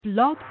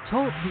Blog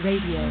Talk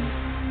Radio.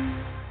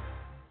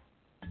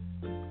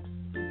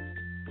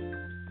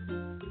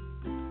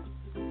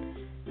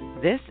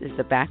 This is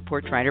the Back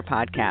Porch Writer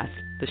Podcast,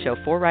 the show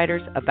for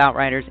writers, about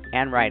writers,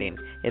 and writing.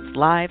 It's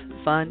live,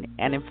 fun,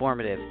 and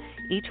informative.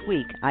 Each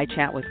week, I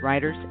chat with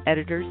writers,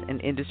 editors,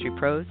 and industry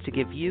pros to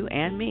give you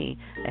and me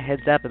a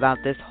heads up about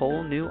this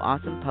whole new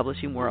awesome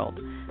publishing world.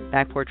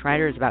 Back Porch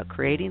Writer is about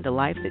creating the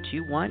life that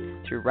you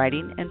want through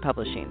writing and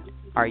publishing.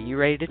 Are you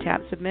ready to tap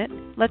submit?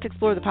 Let's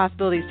explore the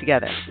possibilities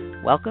together.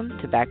 Welcome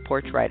to Back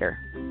Porch Writer.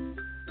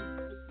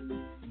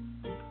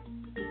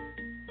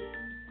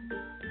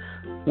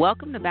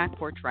 Welcome to Back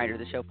Porch Writer,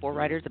 the show for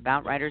writers,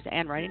 about writers,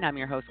 and writing. I'm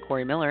your host,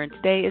 Corey Miller, and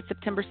today is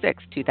September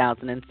 6,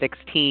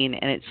 2016,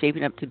 and it's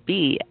shaping up to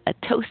be a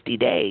toasty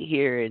day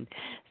here in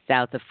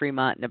south of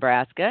Fremont,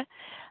 Nebraska.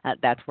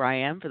 That's where I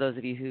am. For those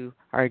of you who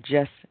are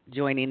just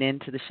joining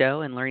into the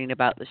show and learning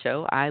about the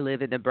show, I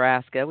live in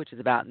Nebraska, which is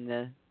about in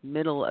the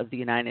middle of the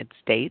United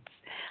States.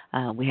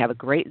 We have a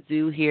great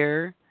zoo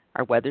here.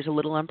 Our weather's a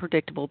little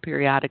unpredictable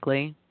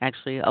periodically,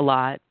 actually a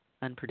lot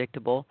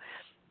unpredictable.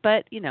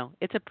 But, you know,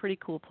 it's a pretty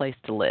cool place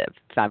to live.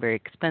 It's not very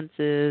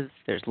expensive.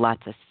 There's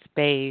lots of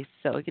space.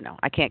 So, you know,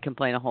 I can't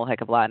complain a whole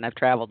heck of a lot. And I've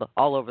traveled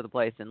all over the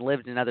place and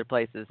lived in other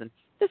places. And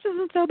this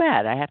isn't so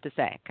bad, I have to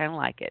say. I kind of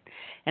like it.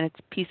 And it's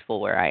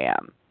peaceful where I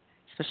am,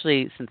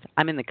 especially since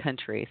I'm in the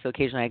country. So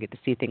occasionally I get to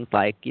see things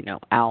like, you know,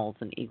 owls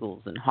and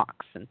eagles and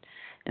hawks and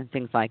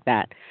things like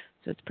that.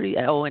 So it's pretty,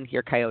 oh, and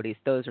here coyotes.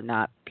 Those are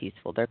not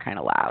peaceful. They're kind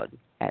of loud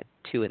at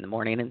 2 in the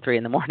morning and 3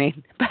 in the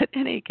morning. But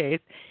in any case,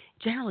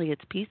 generally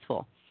it's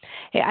peaceful.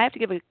 Hey, I have to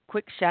give a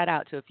quick shout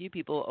out to a few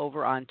people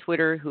over on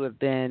Twitter who have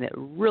been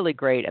really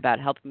great about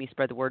helping me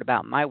spread the word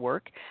about my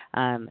work.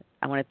 I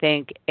want to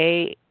thank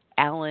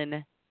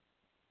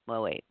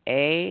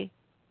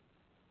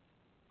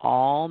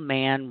All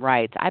Man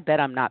Writes. I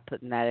bet I'm not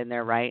putting that in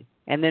there right.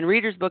 And then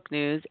Reader's Book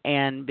News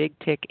and Big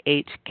Tick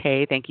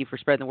HK. Thank you for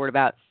spreading the word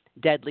about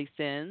Deadly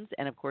Sins.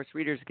 And, of course,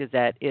 Reader's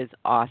Gazette is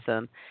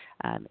awesome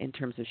in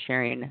terms of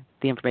sharing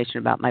the information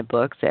about my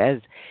books, as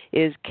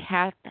is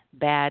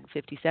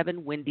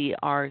CatBad57, Wendy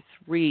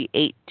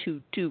R3,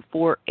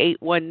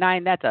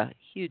 8224819. That's a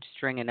huge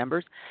string of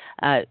numbers.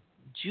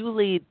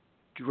 Julie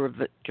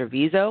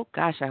Dravizo.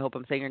 Gosh, I hope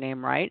I'm saying your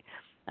name right.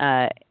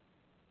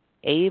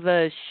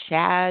 Ava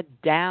Shad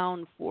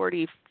Down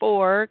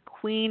 44,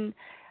 Queen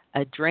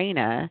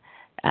Adrena,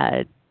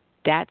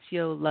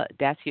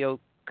 Dacio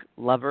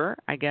Lover,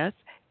 I guess,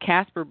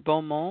 Casper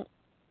Beaumont.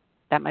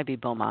 That might be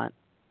Beaumont.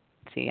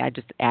 See, I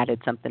just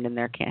added something in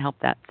there. Can't help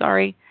that.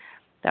 Sorry.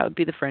 That would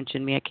be the French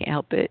in me. I can't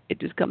help it. It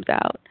just comes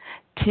out.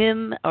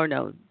 Tim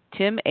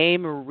A.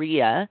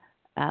 Maria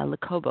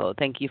Lacobo.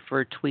 Thank you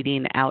for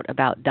tweeting out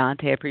about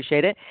Dante. I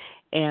appreciate it.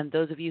 And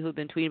those of you who have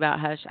been tweeting about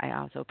Hush, I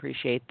also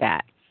appreciate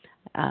that.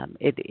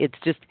 It's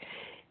just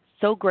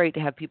so great to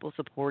have people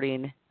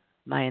supporting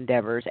my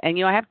endeavors. And,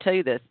 you know, I have to tell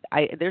you this.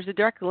 There's a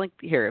direct link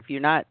here. If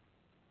you're not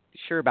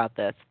sure about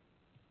this,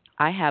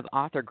 I have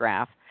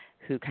AuthorGraph,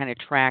 who kind of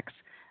tracks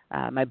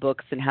my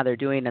books and how they're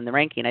doing in the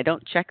ranking. I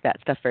don't check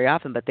that stuff very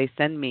often, but they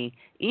send me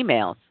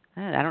emails.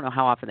 I don't know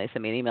how often they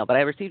send me an email, but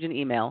I received an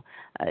email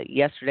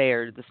yesterday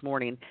or this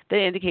morning that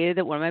indicated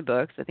that one of my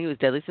books, I think it was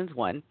Deadly Sins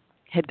 1,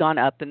 had gone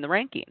up in the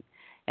ranking.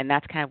 And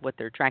that's kind of what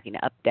they're tracking,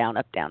 up, down,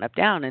 up, down, up,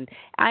 down. And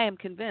I am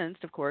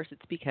convinced, of course,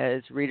 it's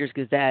because Reader's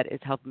Gazette is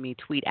helping me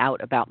tweet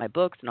out about my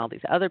books, and all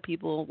these other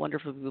people,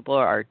 wonderful people,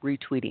 are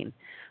retweeting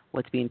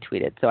what's being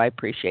tweeted. So I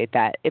appreciate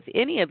that. If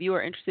any of you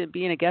are interested in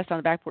being a guest on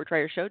the Back Porch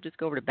Writer Show, just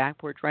go over to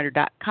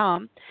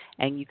backporchwriter.com,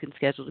 and you can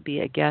schedule to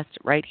be a guest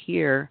right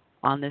here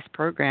on this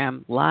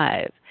program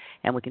live.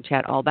 And we can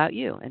chat all about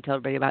you and tell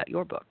everybody about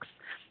your books.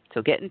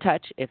 So get in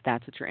touch if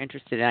that's what you're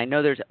interested in. I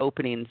know there's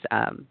openings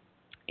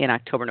in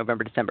October,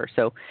 November, December.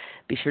 So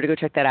be sure to go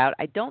check that out.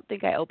 I don't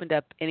think I opened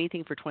up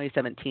anything for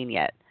 2017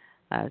 yet.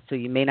 So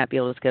you may not be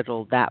able to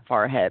schedule that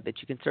far ahead, but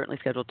you can certainly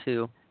schedule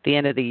to the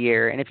end of the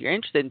year. And if you're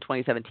interested in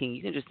 2017,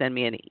 you can just send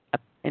me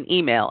an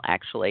email,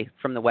 actually,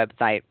 from the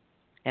website,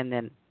 and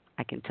then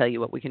I can tell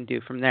you what we can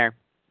do from there.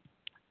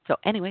 So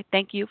anyway,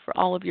 thank you for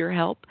all of your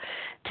help.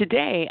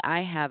 Today,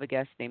 I have a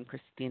guest named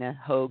Christina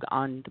Hogue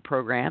on the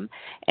program,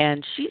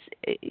 and she's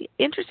an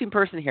interesting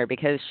person here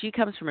because she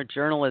comes from a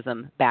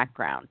journalism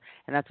background,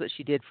 and that's what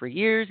she did for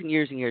years and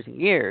years and years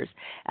and years.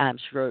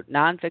 She wrote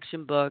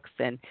nonfiction books,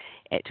 and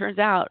it turns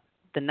out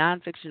the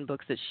nonfiction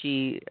books that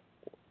she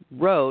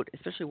wrote,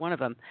 especially one of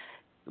them,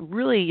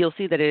 really you'll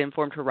see that it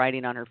informed her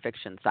writing on her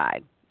fiction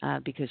side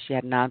because she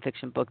had a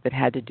nonfiction book that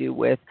had to do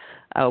with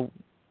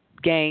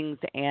gangs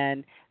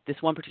and this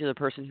one particular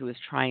person who was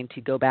trying to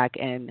go back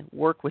and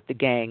work with the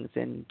gangs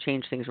and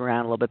change things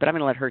around a little bit. But I'm going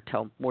to let her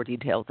tell more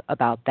details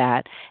about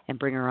that and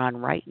bring her on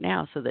right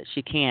now so that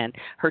she can.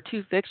 Her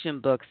 2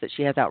 fiction books that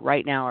she has out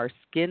right now are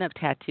Skin of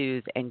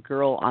Tattoos and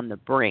Girl on the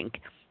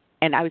Brink.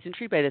 And I was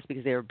intrigued by this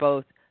because they were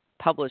both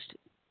published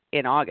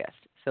in August.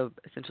 So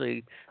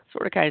essentially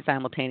sort of kind of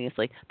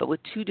simultaneously, but with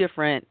 2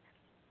 different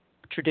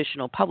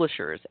traditional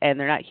publishers. And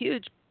they're not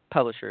huge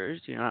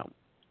publishers, you know, not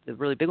the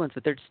really big ones,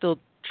 but they're still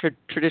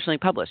traditionally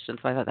published. And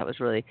so I thought that was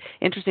really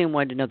interesting and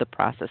wanted to know the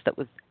process that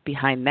was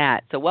behind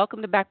that. So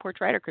welcome to Back Porch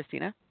Writer,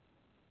 Christina.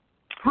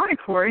 Hi,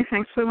 Corey.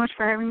 Thanks so much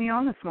for having me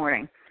on this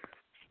morning.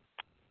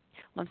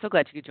 Well, I'm so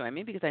glad you could join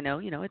me because I know,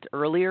 it's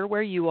earlier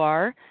where you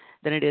are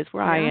than it is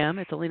where I am.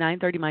 It's only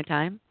 9:30 my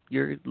time.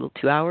 You're a little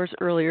 2 hours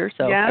earlier,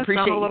 so I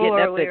appreciate you getting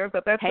earlier, up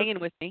but that's hanging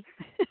with me.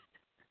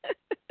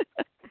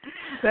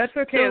 That's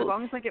okay. As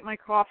long as I get my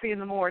coffee in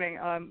the morning,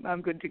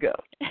 I'm good to go.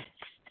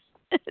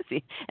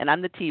 See, and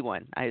I'm the tea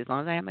one. As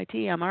long as I have my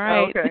tea, I'm all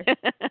right.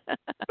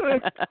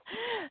 Okay.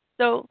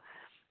 So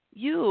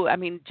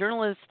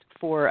journalist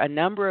for a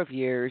number of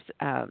years.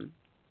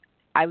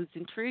 I was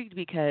intrigued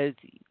because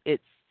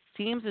it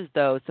seems as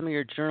though some of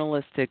your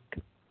journalistic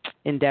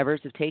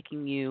endeavors have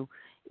taken you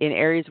in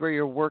areas where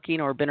you're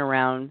working or been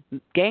around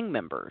gang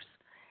members.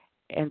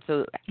 And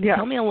so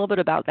tell me a little bit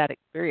about that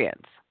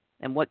experience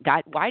and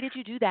why did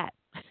you do that?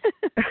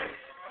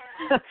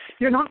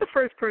 You're not the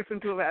first person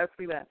to have asked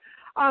me that.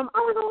 I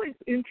was always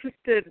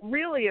interested.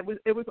 Really, it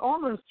was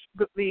almost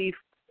the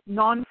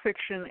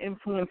nonfiction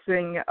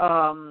influencing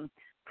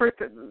first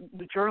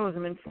the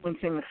journalism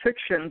influencing the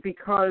fiction,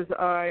 because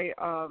I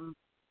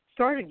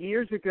started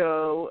years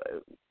ago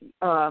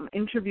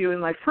interviewing.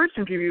 My first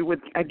interview with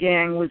a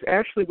gang was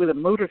actually with a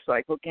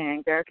motorcycle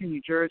gang back in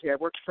New Jersey. I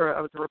was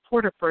a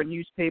reporter for a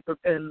newspaper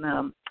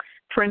in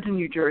Trenton,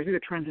 New Jersey, the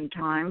Trenton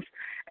Times,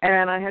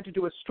 and I had to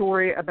do a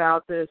story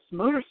about this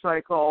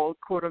motorcycle,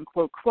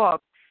 quote-unquote,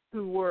 club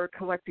who were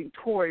collecting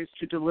toys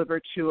to deliver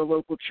to a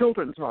local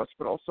children's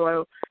hospital.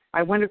 So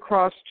I went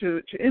across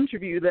to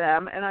interview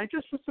them, and I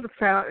just was sort of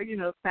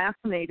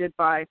fascinated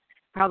by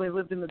how they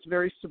lived in this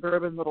very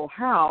suburban little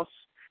house,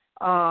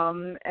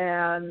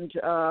 and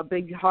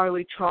big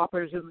Harley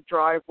choppers in the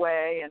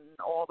driveway and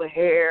all the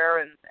hair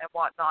and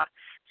whatnot.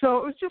 So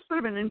it was just sort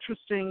of an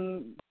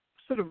interesting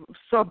sort of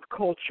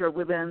subculture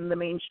within the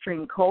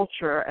mainstream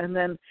culture. And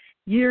then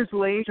years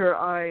later,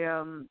 I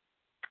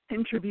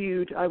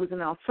was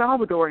in El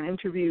Salvador and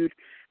interviewed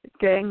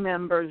gang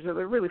members, or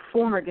really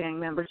former gang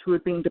members, who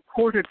had been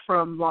deported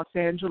from Los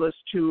Angeles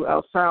to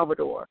El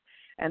Salvador,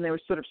 and they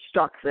were sort of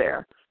stuck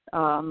there,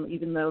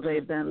 even though they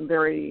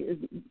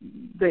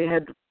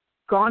had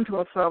gone to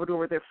El Salvador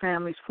with their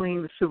families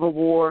fleeing the Civil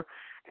War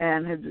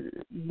and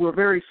were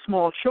very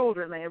small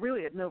children. They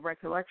really had no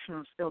recollection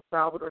of El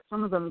Salvador.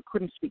 Some of them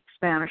couldn't speak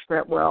Spanish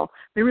that well.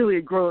 They really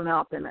had grown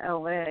up in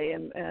L.A.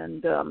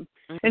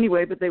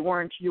 Anyway, but they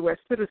weren't U.S.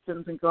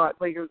 citizens and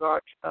later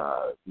got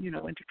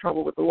into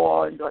trouble with the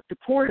law and got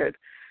deported.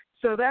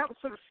 So that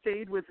sort of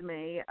stayed with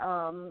me.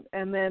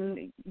 And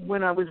then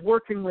when I was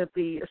working with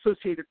the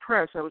Associated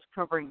Press, I was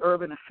covering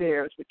urban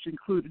affairs, which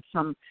included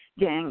some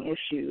gang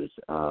issues.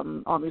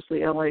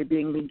 Obviously, L.A.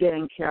 being the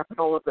gang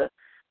capital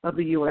of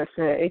the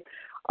USA.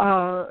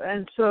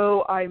 And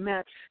so I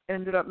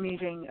ended up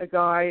meeting a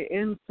guy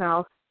in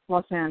South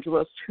Los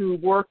Angeles who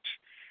worked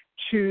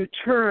to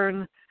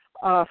turn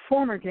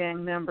former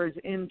gang members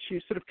into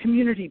sort of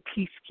community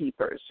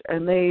peacekeepers,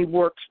 and they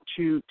worked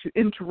to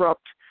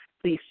interrupt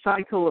the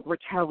cycle of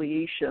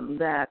retaliation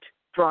that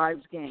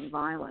drives gang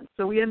violence.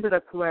 So we ended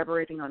up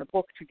collaborating on a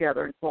book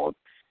together called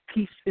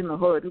Peace in the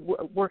Hood,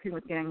 working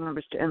with gang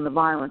members to end the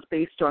violence,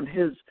 based on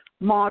his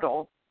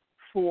model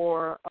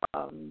for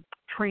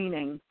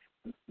training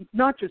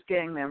not just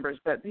gang members,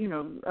 but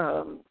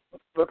a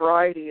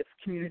variety of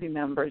community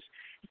members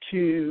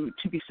to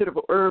be sort of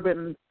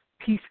urban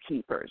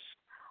peacekeepers.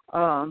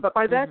 But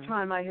by that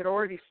time, I had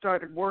already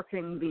started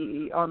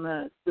working on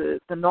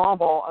the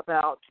novel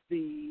about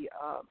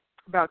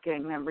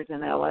gang members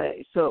in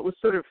L.A. So it was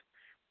sort of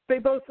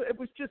it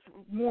was just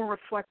more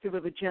reflective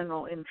of a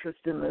general interest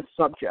in this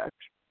subject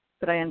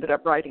that I ended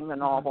up writing the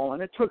novel,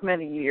 and it took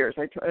many years.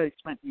 I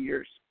spent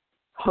years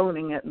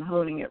honing it,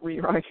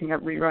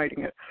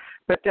 rewriting it.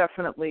 But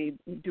definitely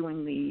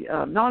doing the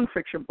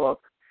nonfiction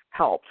book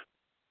helped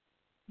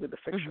with the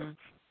fiction.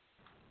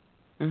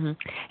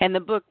 And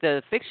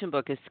the fiction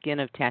book is Skin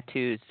of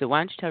Tattoos. So why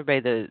don't you tell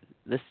everybody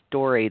the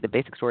story, the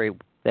basic story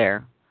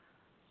there?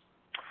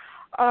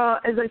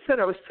 As I said,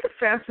 I was sort of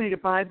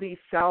fascinated by these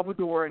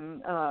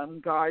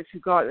Salvadoran guys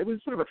it was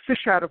sort of a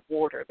fish out of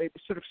water. They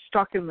were sort of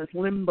stuck in this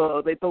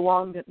limbo. They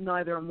belonged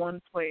neither in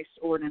one place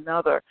or in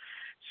another.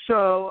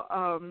 So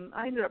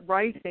I ended up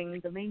writing,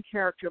 the main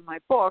character of my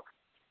book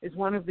is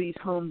one of these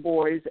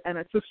homeboys, and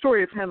it's the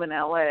story of him in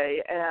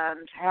L.A.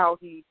 and how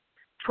he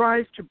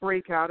tries to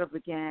break out of the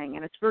gang.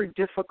 And it's very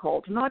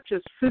difficult, not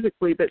just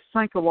physically, but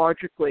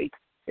psychologically.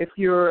 If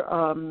you're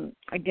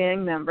a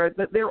gang member,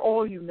 that they're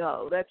all you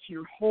know. That's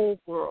your whole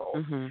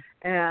world.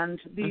 And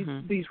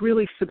these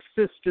really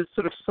subsist as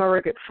sort of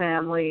surrogate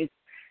families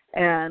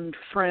and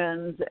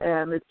friends,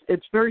 and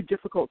it's very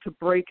difficult to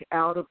break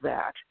out of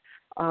that.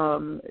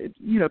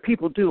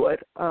 People do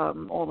it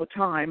all the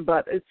time,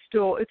 but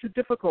it's a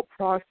difficult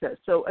process.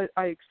 So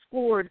I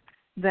explored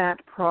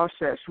that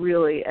process,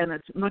 really, and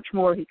it's much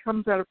more. He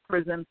comes out of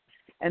prison,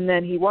 and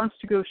then he wants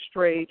to go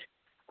straight,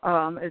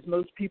 as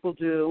most people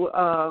do.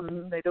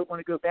 They don't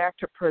want to go back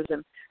to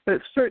prison. But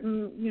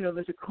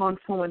there's a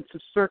confluence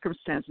of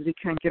circumstances. He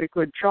can't get a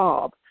good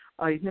job.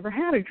 He's never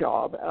had a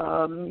job.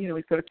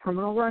 He's got a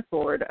criminal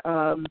record.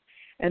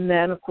 And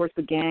then, of course,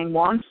 the gang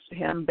wants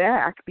him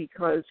back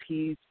because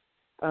he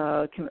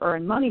can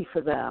earn money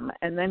for them.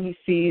 And then he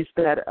sees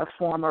that a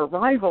former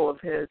rival of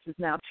his has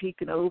now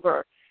taken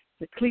over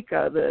the clique,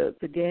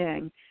 the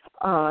gang,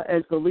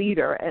 as the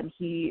leader, and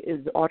he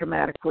is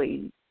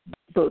automatically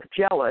both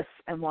jealous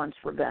and wants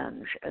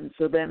revenge. And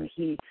so then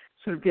he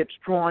sort of gets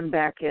drawn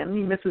back in.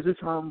 He misses his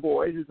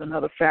homeboys is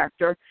another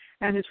factor,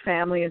 and his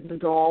family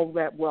isn't all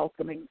that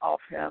welcoming of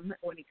him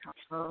when he comes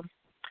home.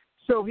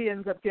 So he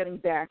ends up getting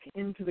back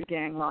into the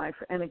gang life,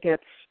 and he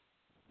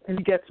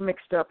gets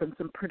mixed up in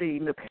some pretty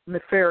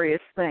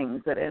nefarious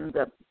things that end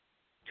up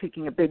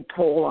taking a big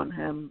toll on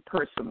him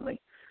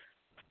personally.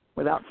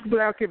 Without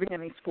giving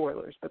any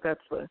spoilers, but that's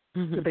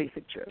the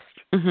basic gist.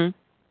 Mm-hmm.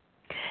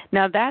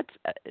 Now that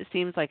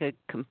seems like a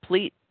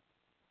complete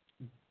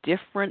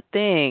different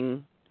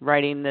thing,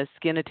 writing The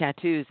Skin of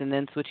Tattoos and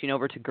then switching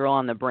over to Girl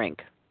on the Brink.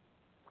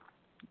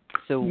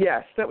 So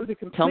yes, that was a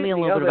completely tell me a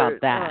little bit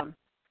about that.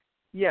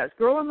 Yes,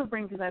 Girl on the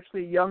Brink is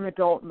actually a young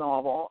adult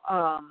novel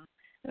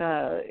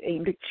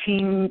aimed at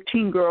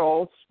teen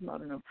girls,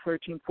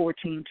 13,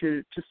 14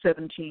 to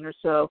 17 or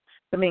so.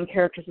 The main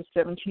character is a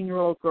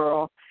 17-year-old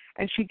girl,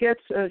 and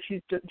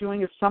she's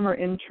doing a summer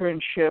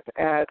internship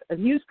at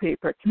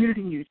a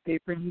community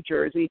newspaper in New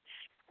Jersey,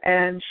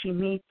 and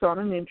on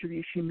an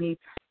interview, she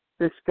meets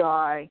this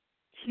guy,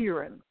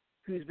 Kieran,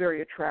 who's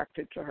very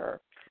attracted to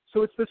her.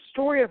 So it's the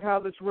story of how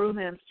this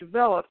romance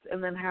develops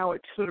and then how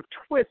it sort of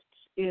twists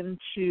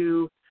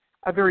into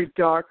a very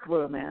dark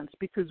romance,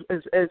 because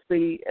as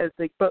they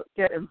both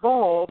get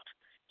involved,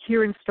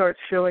 Kieran starts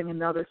showing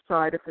another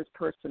side of his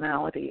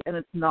personality, and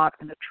it's not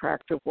an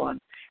attractive one.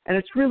 And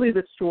it's really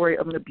the story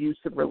of an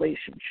abusive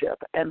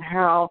relationship and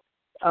how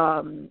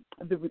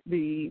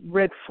the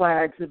red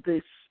flags of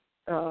this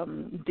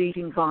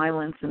dating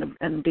violence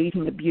and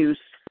dating abuse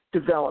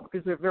develop,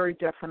 because there are very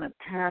definite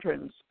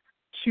patterns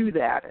to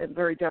that and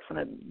very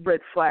definite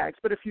red flags.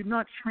 But if you're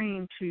not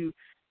trained to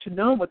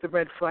know what the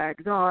red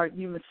flags are,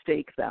 you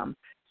mistake them.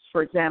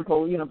 For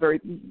example,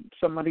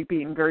 somebody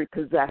being very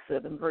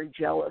possessive and very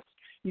jealous,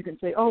 you can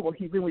say, oh, well,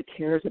 he really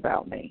cares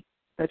about me.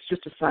 That's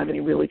just a sign that he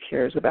really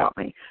cares about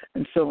me,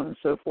 and so on and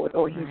so forth.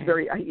 Or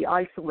he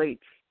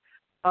isolates,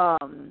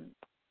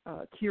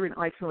 Kieran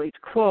isolates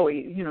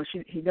Chloe.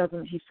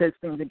 He says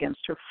things against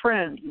her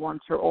friend. He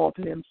wants her all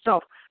to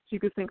himself. So you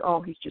could think,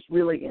 oh, he's just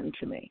really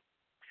into me,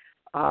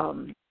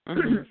 and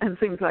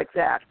things like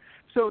that.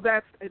 So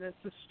it's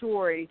the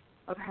story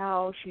of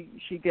how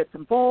she gets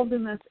involved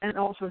in this, and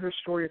also her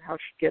story of how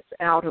she gets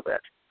out of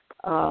it,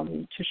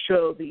 to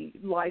show the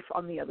life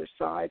on the other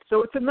side.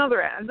 So it's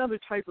another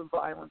type of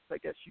violence, I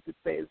guess you could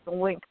say, is the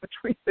link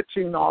between the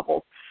two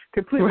novels.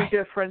 Completely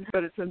different,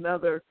 but it's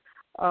another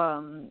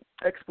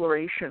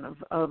exploration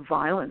of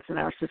violence in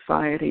our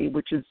society,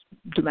 which is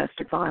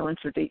domestic violence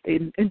or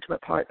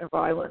intimate partner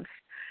violence,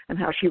 and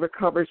how she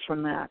recovers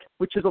from that,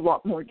 which is a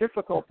lot more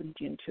difficult than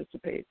she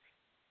anticipates.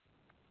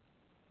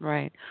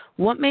 Right.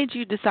 What made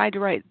you decide to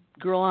write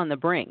Girl on the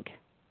Brink?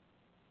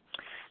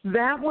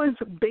 That was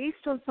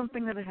based on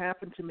something that had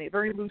happened to me,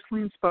 very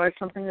loosely inspired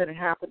something that had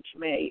happened to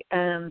me.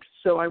 And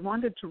so I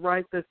wanted to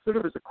write this sort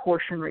of as a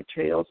cautionary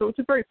tale. So it's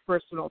a very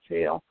personal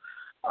tale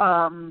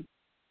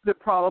that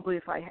probably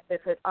if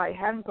I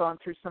hadn't gone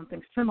through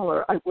something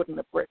similar, I wouldn't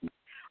have written.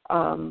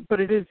 But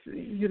it is,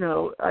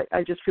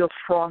 I just feel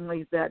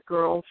strongly that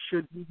girls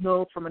should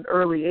know from an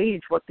early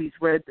age what these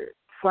red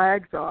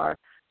flags are,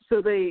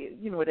 so they,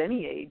 at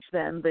any age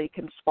then, they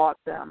can spot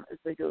them as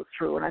they go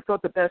through. And I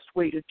thought the best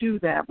way to do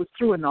that was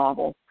through a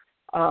novel,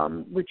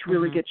 which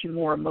really gets you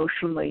more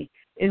emotionally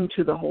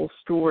into the whole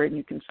story, and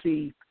you can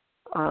see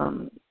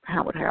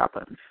how it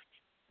happens.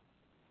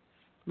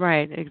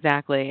 Right,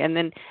 exactly. And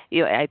then,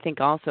 I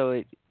think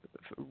also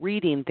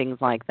reading things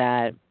like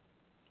that,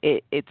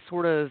 it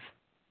sort of,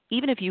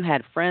 even if you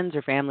had friends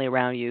or family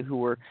around you who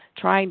were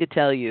trying to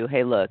tell you,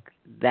 hey, look,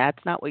 that's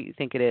not what you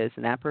think it is,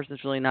 and that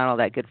person's really not all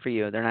that good for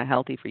you, they're not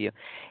healthy for you,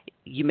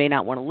 you may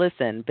not want to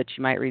listen, but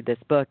you might read this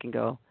book and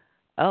go,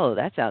 oh,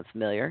 that sounds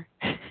familiar,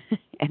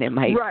 and it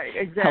might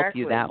help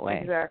you that way.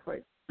 Exactly.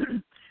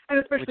 And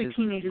especially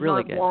teenagers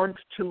really aren't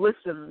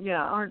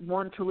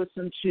want to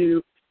listen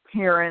to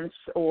parents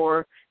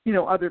or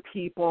other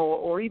people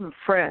or even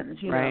friends.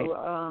 You're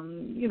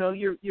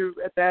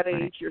at that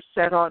age. You're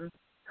set on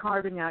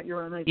carving out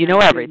your own identity,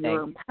 everything,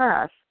 your own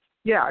path.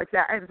 Yeah,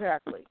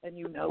 exactly, and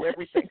you know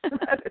everything.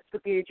 It's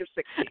at the age of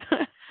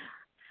 16.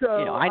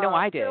 So I know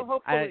I did. So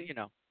hopefully,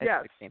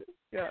 at 16.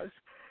 Yes.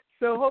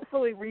 So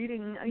hopefully,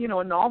 reading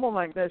a novel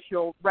like this,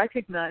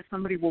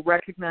 somebody will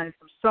recognize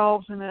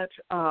themselves in it.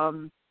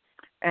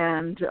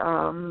 And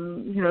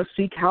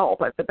seek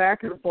help. At the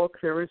back of the book,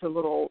 there is a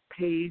little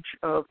page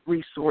of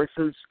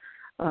resources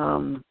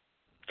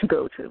to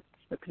go to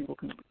that people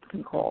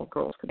can call,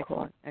 girls can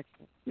call.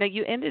 Excellent. Now,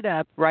 you ended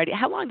up writing,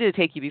 how long did it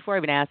take you, before I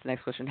even ask the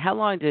next question, how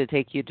long did it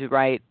take you to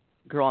write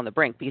Girl on the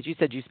Brink? Because you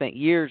said you spent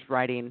years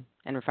writing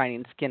and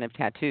refining Skin of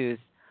Tattoos.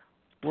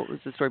 What was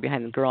the story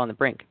behind the Girl on the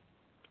Brink?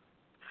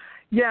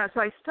 Yeah,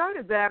 so I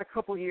started that a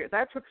couple of years.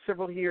 That took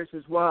several years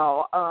as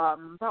well,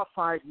 about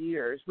 5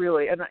 years,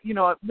 really. And,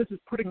 this is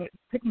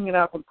picking it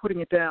up and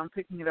putting it down,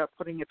 picking it up,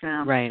 putting it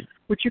down, Right.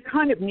 which you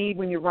kind of need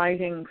when you're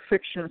writing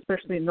fiction,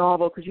 especially a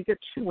novel, because you get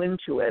too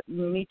into it. And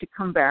you need to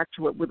come back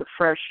to it with a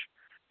fresh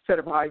set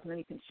of eyes, and then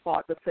you can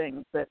spot the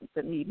things that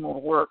need more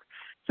work.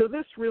 So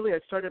this really, I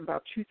started in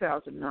about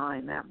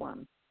 2009, that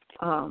one,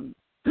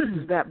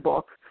 that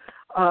book,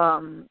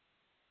 and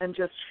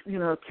just,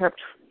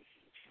 kept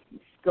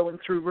going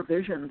through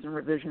revisions and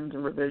revisions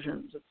and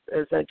revisions,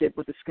 as I did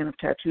with The Skin of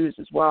Tattoos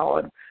as well.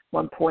 And at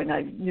one point,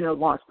 I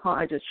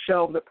I just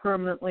shelved it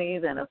permanently.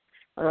 Then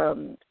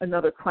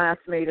another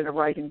classmate in a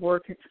writing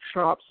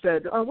workshop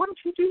said, "Oh, why don't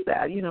you do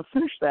that?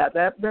 Finish that.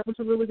 That was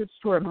a really good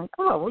story." I'm like,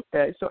 "Oh,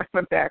 okay." So I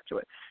went back to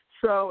it.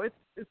 So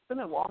it's been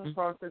a long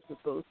process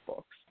with those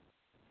books.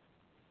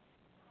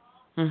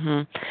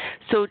 Mhm.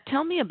 So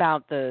tell me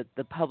about the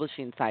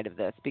publishing side of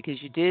this,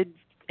 because you did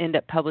end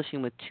up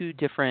publishing with two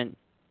different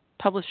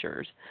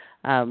publishers.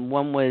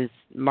 One was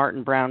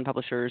Martin Brown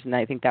Publishers, and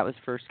I think that was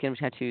for Skin of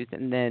Tattoos,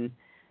 and then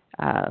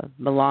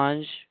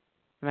Melange.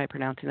 Am I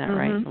pronouncing that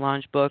right?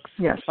 Melange Books.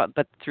 Yes.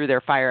 But through their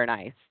Fire and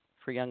Ice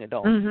for young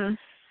adults.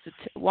 So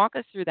walk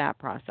us through that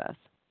process.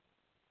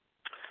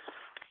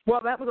 Well,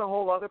 that was a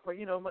whole other part.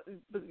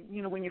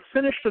 When you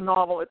finish the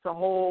novel, it's a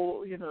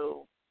whole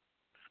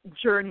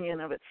journey in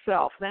of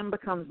itself. Then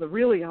becomes the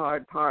really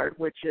hard part,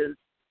 which is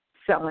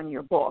selling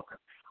your book.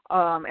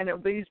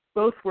 These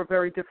both were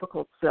very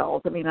difficult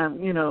sells. I mean,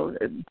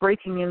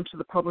 breaking into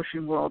the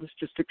publishing world is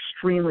just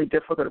extremely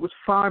difficult. It was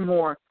far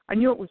more, I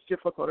knew it was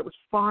difficult. It was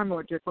far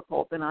more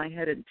difficult than I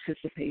had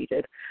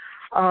anticipated.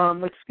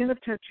 With Skin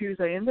of Tattoos,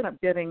 I ended up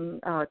getting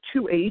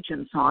two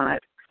agents on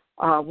it.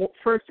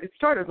 First, it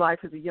started life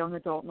as a young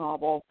adult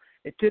novel.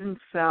 It didn't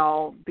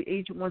sell. The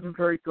agent wasn't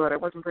very good. I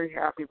wasn't very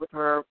happy with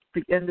her.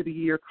 The end of the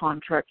year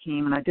contract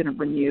came, and I didn't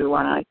renew.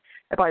 And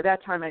by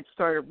that time, I'd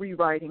started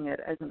rewriting it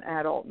as an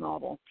adult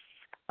novel.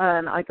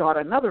 And I got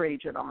another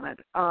agent on it.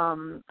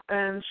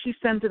 And she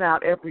sent it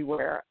out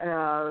everywhere,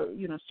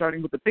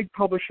 starting with the big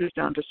publishers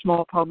down to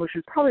small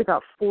publishers. Probably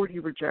about 40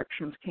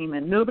 rejections came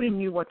in. Nobody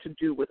knew what to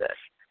do with it,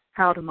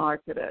 how to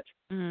market it.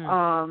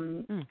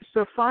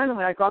 So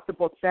finally, I got the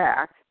book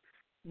back,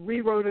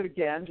 rewrote it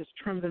again, just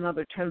trimmed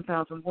another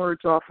 10,000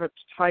 words off it,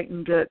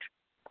 tightened it,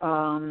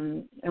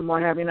 and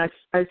what have you. And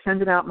I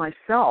sent it out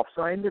myself.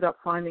 So I ended up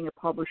finding a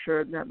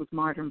publisher, that was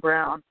Martin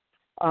Brown,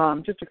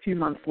 just a few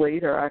months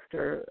later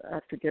after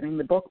getting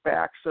the book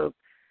back. So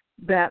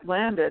that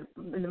landed.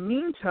 In the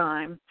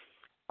meantime,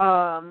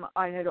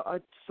 I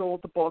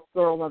sold the book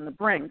Girl on the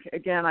Brink.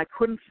 Again, I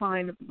couldn't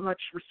find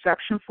much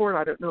reception for it.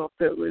 I don't know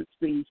if it was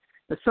the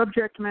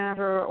subject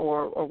matter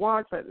or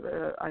what, but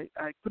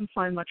I couldn't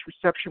find much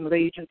reception with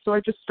agents, so I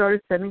just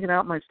started sending it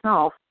out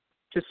myself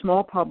to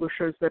small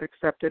publishers that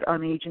accepted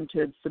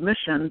unagented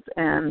submissions,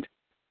 and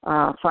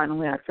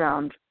finally I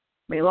found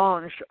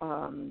Melange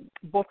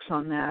Books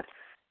on that.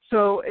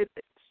 So it's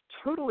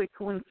totally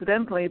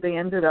coincidentally they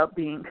ended up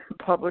being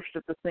published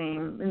in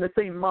the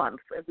same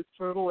month. It was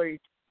totally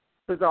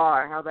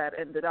bizarre how that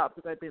ended up,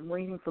 because I'd been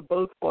waiting for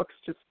both books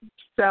to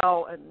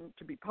sell and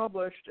to be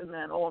published, and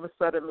then all of a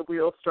sudden the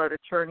wheels started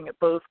turning at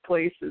both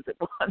places at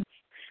once.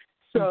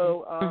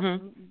 So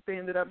they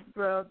ended up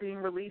being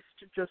released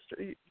just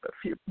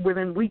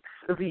within weeks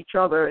of each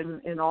other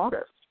in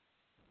August.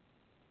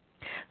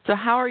 So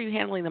how are you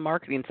handling the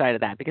marketing side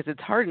of that? Because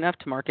it's hard enough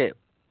to market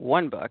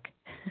one book,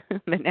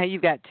 but now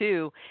you've got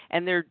two,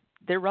 and they're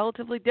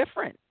relatively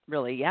different,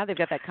 really. Yeah, they've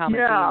got that common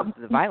theme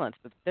of the violence,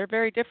 but they're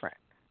very different.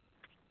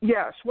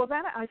 Yes, well,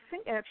 that I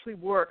think actually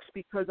works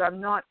because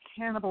I'm not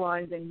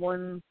cannibalizing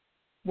one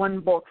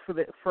book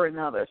for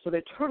another. So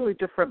they're totally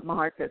different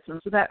markets, and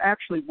so that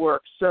actually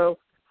works. So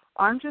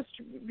I'm just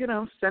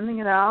sending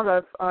it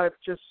out. I've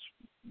just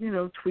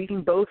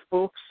tweeting both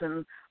books,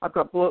 and I've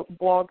got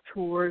blog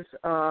tours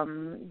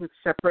with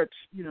separate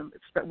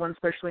one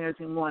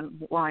specializing in one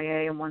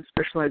YA and one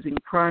specializing in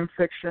crime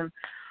fiction.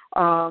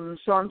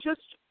 So I'm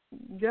just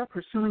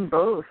pursuing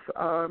both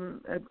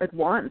at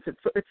once.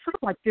 It's sort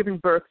of like giving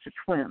birth to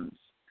twins.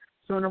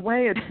 So in a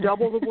way, it's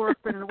double the work,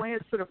 but in a way,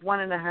 it's sort of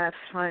 1.5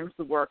 times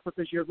the work,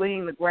 because you're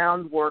laying the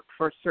groundwork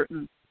for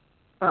certain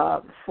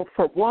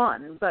for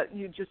one, but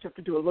you just have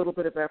to do a little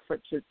bit of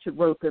effort to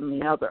rope in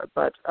the other.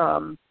 But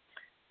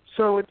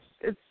so it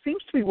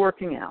seems to be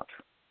working out.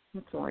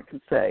 That's all I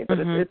can say. But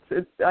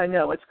it's I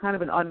know it's kind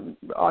of an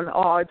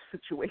odd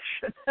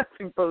situation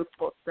having both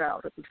books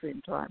out at the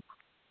same time.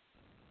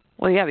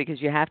 Well, yeah,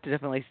 because you have to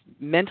definitely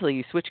mentally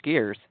you switch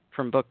gears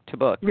from book to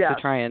book to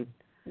try and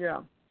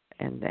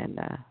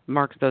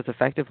market those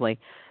effectively.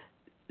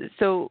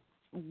 So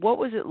what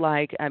was it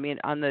like? I mean,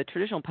 on the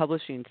traditional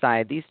publishing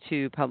side, these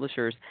two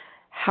publishers,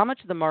 how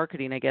much of the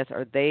marketing, I guess,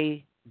 are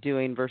they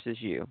doing versus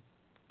you?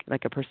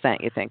 Like a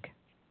percent, you think?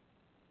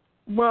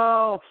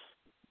 Well,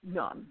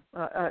 none.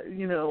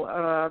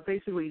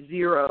 Basically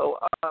zero.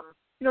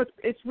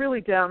 It's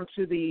really down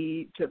to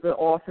the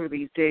author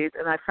these days,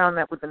 and I found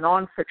that with the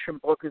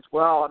nonfiction book as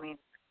well. I mean,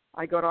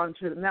 I got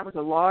onto, and that was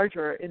a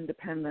larger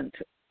independent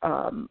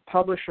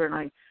publisher, and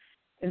I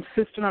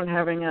insisted on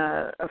having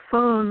a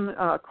phone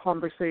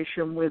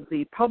conversation with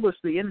the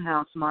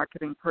in-house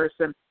marketing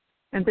person.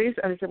 And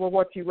basically, I said, well,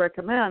 what do you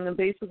recommend? And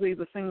basically,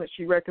 the thing that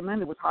she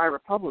recommended was hire a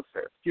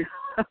publicist. They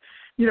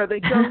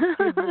don't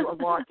give you a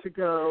lot to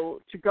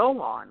go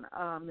on.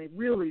 They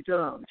really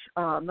don't.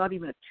 Not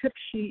even a tip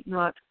sheet,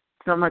 not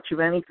much of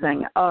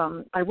anything.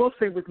 I will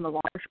say with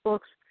Melange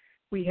Books,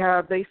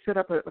 they set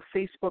up a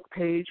Facebook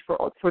page for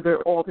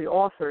all the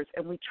authors,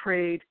 and we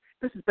trade.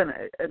 This has been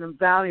an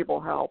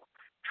invaluable help.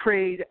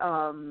 Trade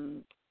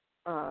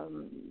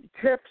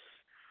tips.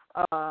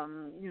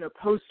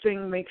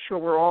 Posting, make sure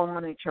we're all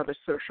on each other's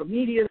social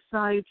media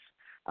sites,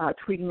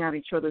 tweeting out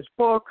each other's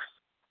books,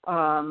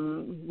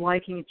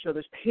 liking each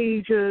other's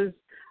pages,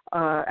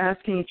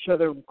 asking each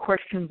other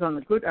questions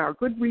on our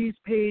Goodreads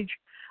page.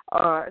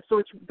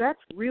 So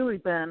that's really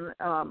been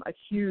a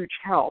huge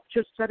help.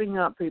 Just setting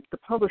up the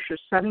publisher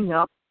setting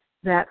up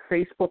that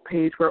Facebook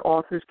page where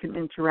authors can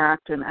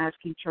interact and ask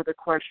each other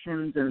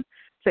questions and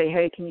say,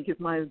 hey, can you give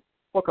my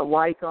book a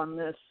like on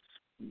this?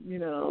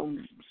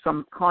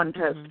 Some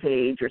contest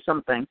page or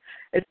something.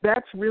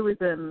 That's really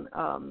been,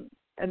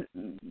 and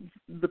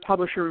the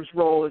publisher's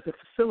role as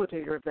a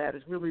facilitator of that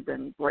has really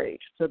been great.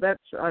 So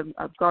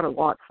I've got a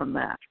lot from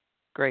that.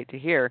 Great to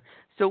hear.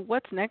 So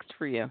what's next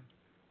for you?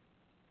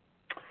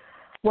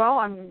 Well,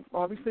 I'm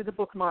obviously the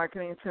book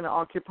marketing. It's going to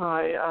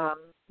occupy, I'm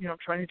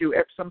trying to do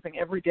something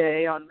every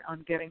day on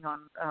getting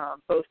on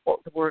the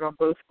word on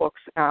both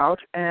books out.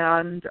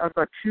 And I've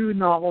got 2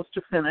 novels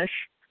to finish.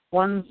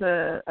 One's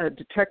a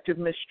detective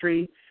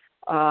mystery.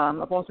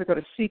 I've also got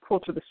a sequel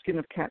to The Skin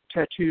of Cat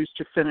Tattoos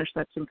to finish.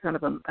 That's in kind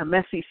of a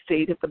messy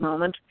state at the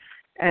moment.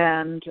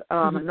 And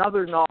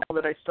another novel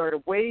that I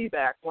started way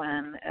back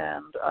when,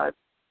 and I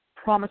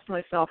promised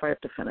myself I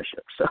have to finish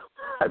it. So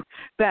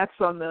that's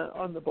on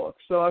the book.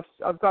 So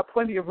I've got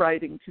plenty of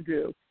writing to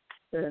do.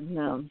 And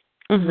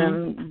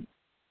then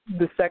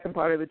the second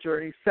part of the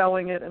journey is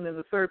selling it, and then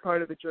the third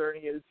part of the journey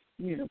is,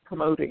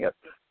 promoting it.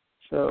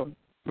 So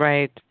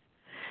right.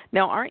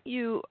 Now, aren't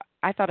you?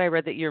 I thought I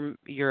read that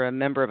you're a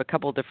member of a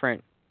couple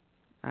different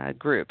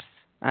groups.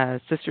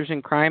 Sisters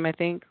in Crime, I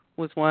think,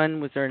 was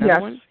one. Was there another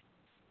one?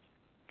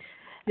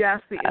 Yes,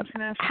 the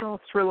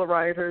International Thriller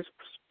Writers,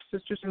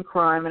 Sisters in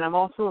Crime, and I'm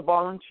also a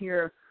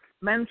volunteer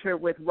mentor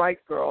with Right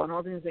Girl, an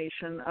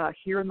organization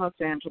here in Los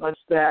Angeles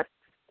that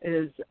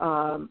is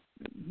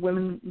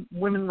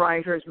women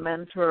writers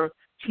mentor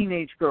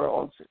teenage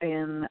girls,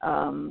 and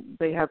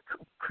they have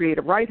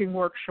creative writing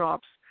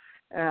workshops.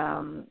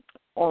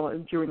 All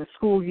during the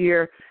school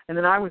year, and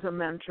then I was a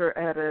mentor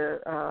at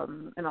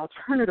an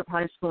alternative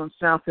high school in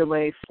South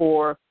LA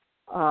for,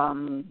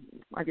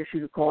 I guess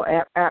you could call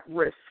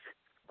at-risk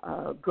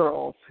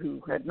girls who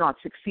had not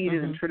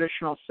succeeded in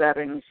traditional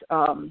settings,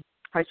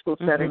 high school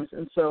settings,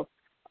 and so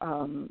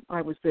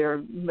I was there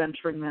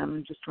mentoring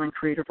them, just doing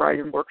creative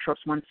writing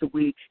workshops once a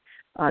week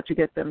to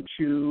get them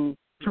to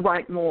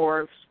write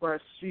more,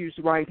 use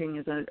writing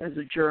as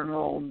a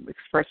journal,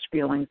 express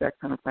feelings, that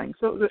kind of thing.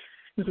 So it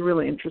was a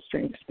really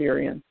interesting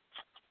experience.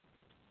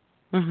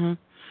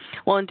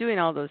 Well, in doing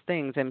all those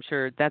things, I'm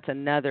sure that's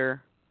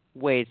another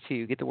way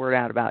to get the word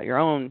out about your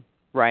own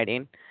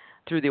writing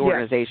through the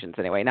organizations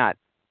anyway, not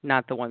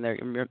the one that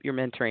you're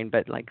mentoring,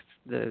 but like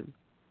the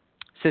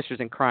Sisters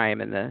in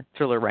Crime and the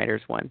Thriller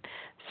Writers one.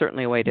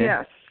 Certainly a way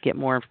to get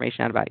more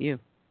information out about you.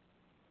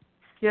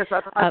 Yes,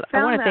 I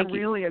found that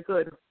really a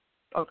good...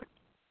 Okay.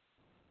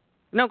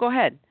 No, go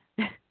ahead.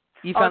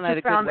 You found that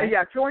a good way?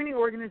 Yeah, joining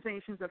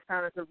organizations I've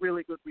found is a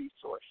really good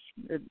resource.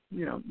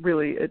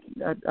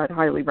 I'd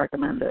highly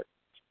recommend it.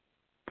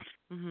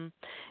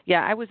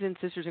 Yeah, I was in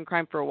Sisters in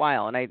Crime for a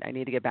while, and I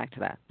need to get back to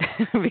that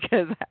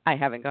because I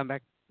haven't gone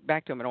back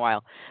to them in a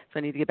while. So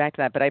I need to get back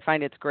to that. But I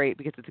find it's great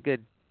because it's a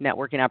good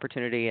networking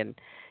opportunity, and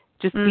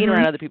just being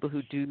around other people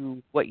who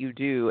do what you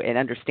do and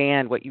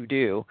understand what you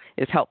do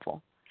is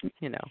helpful.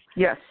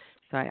 Yes.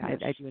 So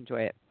I do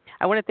enjoy it.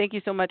 I want to thank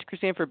you so much,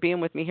 Christine, for being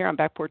with me here on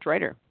Back Porch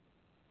Writer.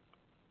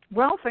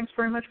 Well, thanks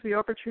very much for the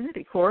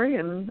opportunity, Corey,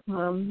 and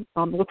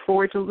I look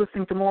forward to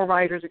listening to more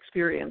writers'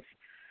 experience.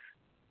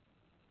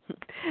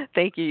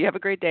 Thank you. You have a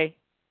great day.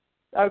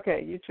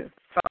 Okay, you too.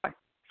 Bye.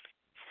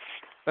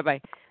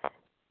 Bye-bye.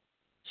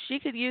 She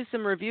could use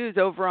some reviews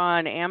over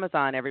on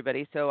Amazon,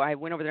 everybody. So I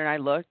went over there and I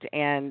looked,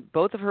 and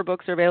both of her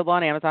books are available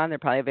on Amazon. They're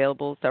probably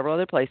available several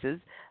other places.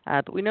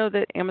 But we know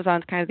that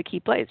Amazon's kind of the key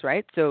place,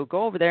 right? So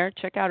go over there,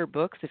 check out her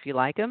books if you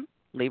like them.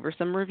 Leave her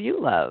some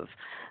review love.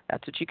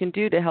 That's what you can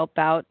do to help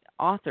out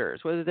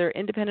authors, whether they're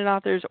independent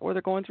authors or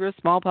they're going through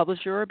a small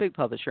publisher or a big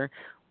publisher.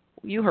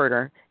 You heard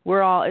her.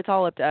 It's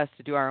all up to us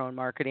to do our own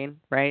marketing,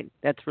 right?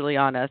 That's really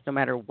on us no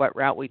matter what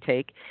route we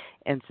take.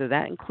 And so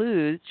that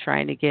includes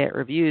trying to get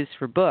reviews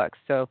for books.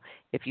 So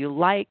if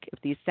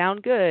these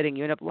sound good and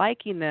you end up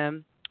liking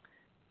them,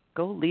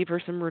 go leave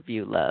her some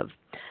review love.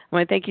 I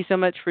want to thank you so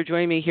much for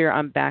joining me here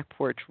on Back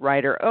Porch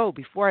Writer. Oh,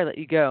 before I let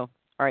you go,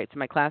 all right, so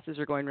my classes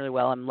are going really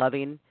well. I'm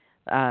loving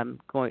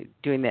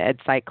doing the Ed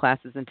Psych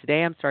classes, and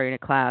today I'm starting a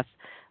class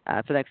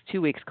for the next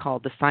 2 weeks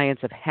called The Science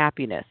of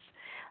Happiness.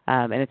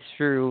 and it's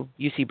through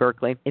UC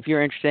Berkeley. If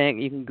you're interested,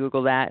 you can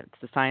Google that.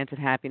 It's The Science of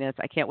Happiness.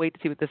 I can't wait to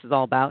see what this is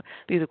all about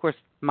because, of course,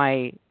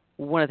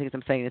 one of the things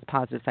I'm saying is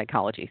positive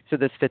psychology. So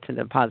this fits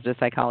into positive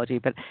psychology.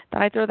 But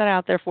thought I'd throw that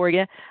out there for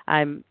you.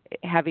 I'm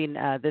having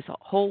this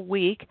whole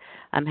week,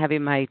 I'm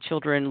having my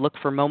children look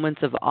for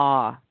moments of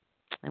awe.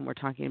 And we're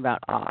talking about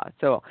awe.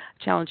 So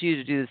I challenge you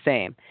to do the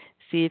same.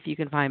 See if you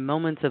can find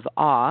moments of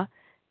awe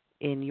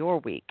in your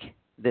week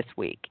this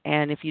week.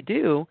 And if you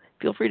do,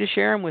 feel free to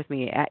share them with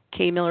me at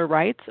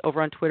 @KMillerWrites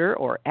over on Twitter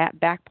or at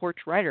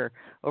 @BackPorchWriter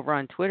over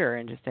on Twitter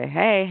and just say,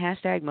 hey,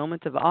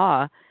 #moments of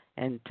awe,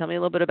 and tell me a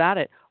little bit about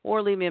it.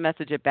 Or leave me a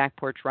message at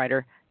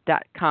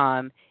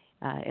backporchwriter.com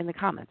in the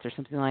comments or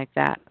something like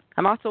that.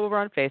 I'm also over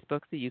on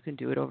Facebook, so you can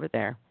do it over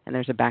there. And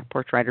there's a Back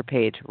Porch Writer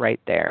page right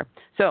there.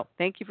 So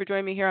thank you for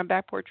joining me here on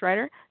Back Porch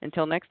Writer.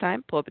 Until next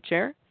time, pull up a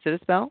chair, sit a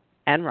spell,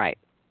 and write.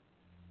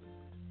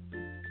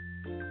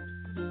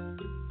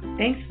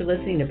 Thanks for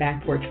listening to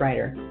Back Porch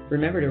Writer.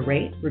 Remember to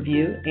rate,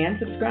 review, and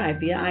subscribe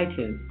via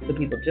iTunes so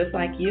people just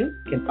like you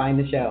can find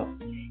the show.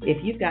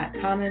 If you've got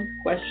comments,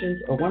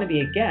 questions, or want to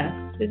be a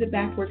guest, visit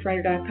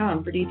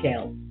backporchwriter.com for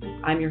details.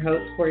 I'm your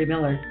host, Corey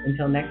Miller.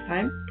 Until next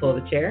time, pull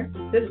the chair,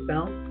 sit a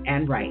spell,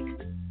 and write.